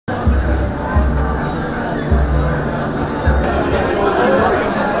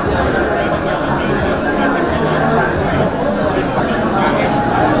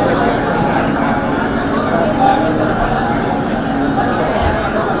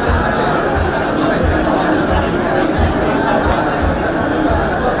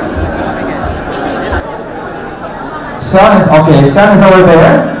Sean is okay. Sean is over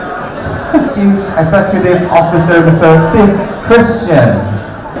there. Chief Executive Officer Mr. Steve Christian.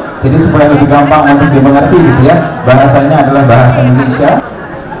 Jadi supaya lebih gampang untuk dimengerti gitu ya, bahasanya adalah bahasa Indonesia.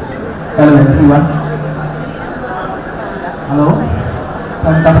 Hello everyone. Halo.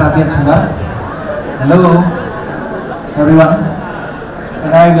 Saya minta perhatian sebentar. Hello everyone.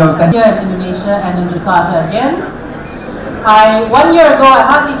 And I will here in Indonesia and in Jakarta again. 1 year ago I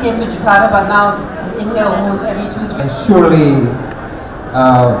hardly came to Jakarta, but now I'm in here almost every 2-3 weeks. Surely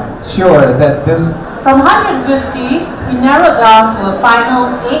sure that this from 150 we narrowed down to a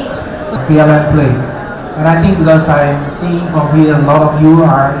final 8 KLN play. And I think because I'm seeing from here a lot of you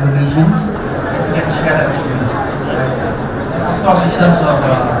are Indonesians, I can share that with you. Of course, in terms of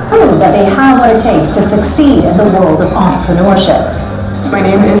prove that they have what it takes to succeed in the world of entrepreneurship. My name is